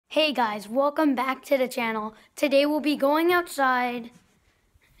Hey guys, welcome back to the channel. Today we'll be going outside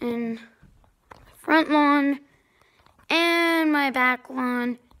in my front lawn and my back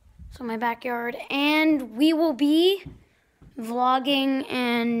lawn, so my backyard, and we will be vlogging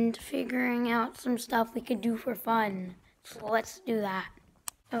and figuring out some stuff we could do for fun. So let's do that.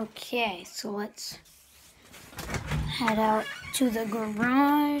 Okay, so let's head out to the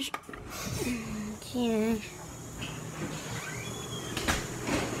garage. Okay.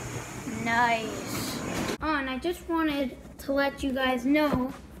 Nice. Oh, and I just wanted to let you guys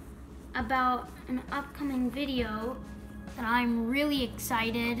know about an upcoming video that I'm really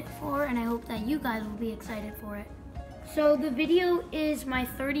excited for, and I hope that you guys will be excited for it. So the video is my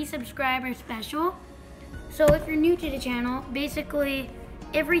 30 subscriber special. So if you're new to the channel, basically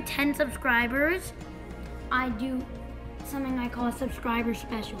every 10 subscribers, I do something I call a subscriber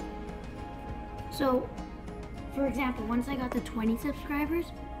special. So, for example, once I got to 20 subscribers,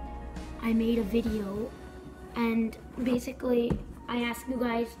 I made a video, and basically I asked you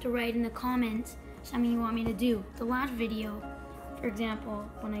guys to write in the comments something you want me to do. The last video, for example,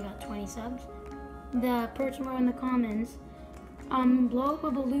 when I got 20 subs, the person wrote in the comments, blow up a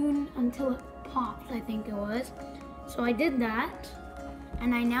balloon until it pops, I think it was. So I did that,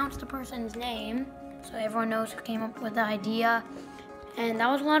 and I announced the person's name, so everyone knows who came up with the idea, and that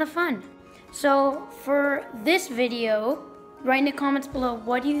was a lot of fun. So for this video, write in the comments below,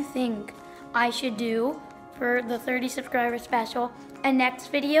 what do you think I should do for the 30 subscriber special? And next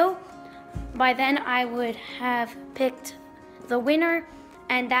video, by then I would have picked the winner,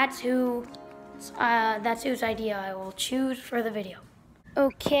 and that's whose idea I will choose for the video.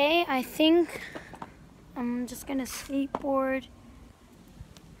 Okay, I think I'm just gonna skateboard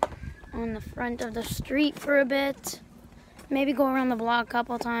on the front of the street for a bit. Maybe go around the block a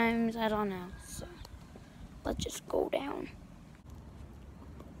couple times, I don't know. So let's just go down.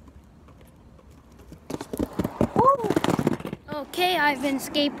 Okay, I've been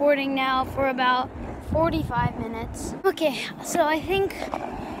skateboarding now for about 45 minutes. Okay, so I think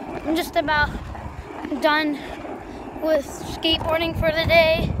I'm just about done with skateboarding for the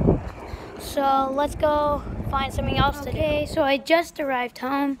day. So let's go find something else to do. Okay, so I just arrived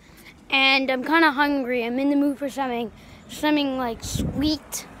home and I'm kind of hungry. I'm in the mood for something like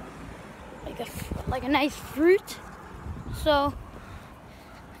sweet, like a nice fruit. So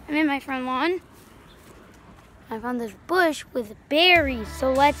I'm in my front lawn. I found this bush with berries,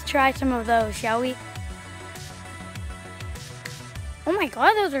 so let's try some of those, shall we? Oh my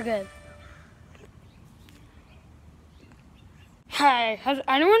god, those are good. Hey, has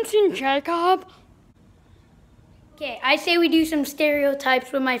anyone seen Jacob? Okay, I say we do some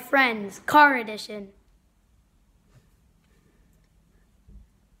stereotypes with my friends, car edition.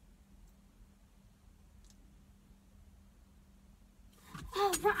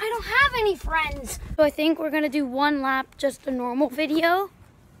 Oh, I don't have any friends. So I think we're gonna do one lap, just a normal video.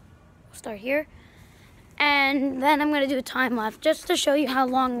 We'll start here. And then I'm gonna do a time lapse just to show you how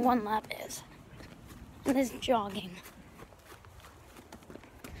long one lap is. And this is jogging.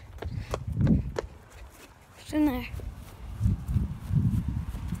 It's in there.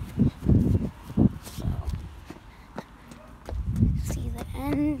 So, see the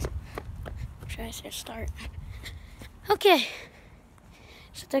end. Try to start. Okay.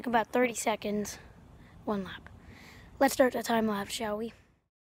 So it took about 30 seconds, one lap. Let's start the time lapse, shall we?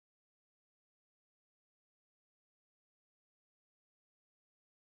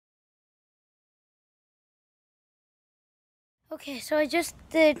 Okay, so I just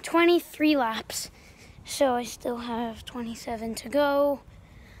did 23 laps. So I still have 27 to go.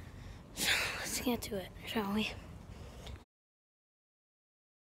 So let's get to it, shall we?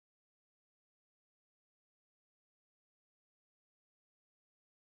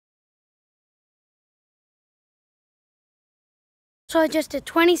 So I just did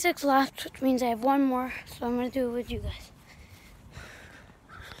 26 laps, which means I have one more, so I'm gonna do it with you guys.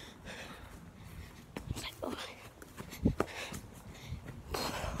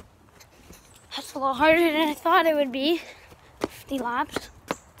 That's a lot harder than I thought it would be. 50 laps.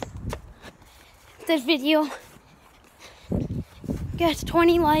 If this video gets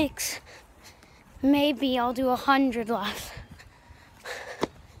 20 likes, maybe I'll do 100 laps.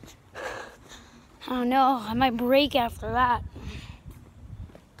 I don't know, I might break after that.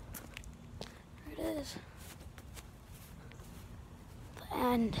 Is the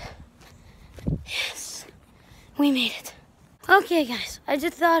end. Yes, we made it. Okay guys, I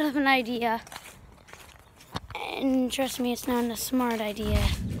just thought of an idea, and trust me, it's not a smart idea.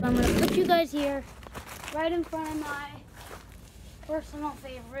 I'm gonna put you guys here right in front of my personal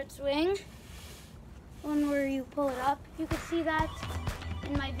favorite swing, one where you pull it up. You can see that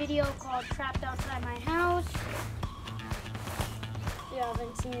in my video called Trapped Outside My House. If you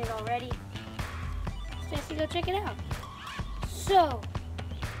haven't seen it already, just to go check it out. So,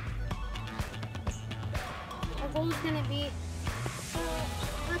 our goal is going to be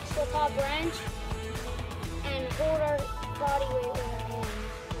touch the top branch and hold our body weight with our hands.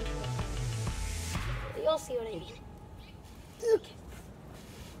 You'll see what I mean. Okay.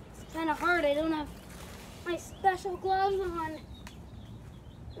 It's kind of hard. I don't have my special gloves on.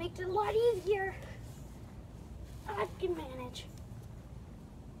 Makes it a lot easier. I can manage.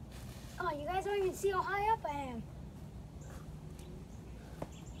 Oh, you guys don't even see how high up I am.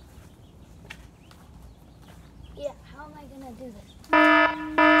 Yeah, how am I gonna do this?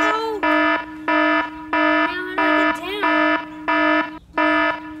 Oh! Now how do I get down? I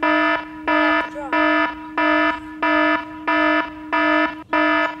have to drop.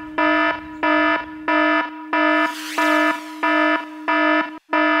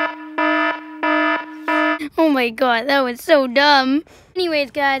 Oh my god, that was so dumb.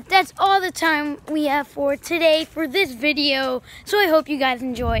 Anyways, guys, that's all the time we have for today for this video. So I hope you guys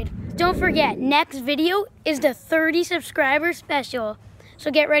enjoyed. Don't forget, next video is the 30 subscriber special.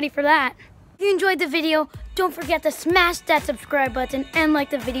 So get ready for that. If you enjoyed the video, don't forget to smash that subscribe button and like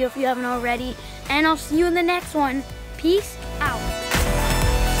the video if you haven't already. And I'll see you in the next one. Peace out.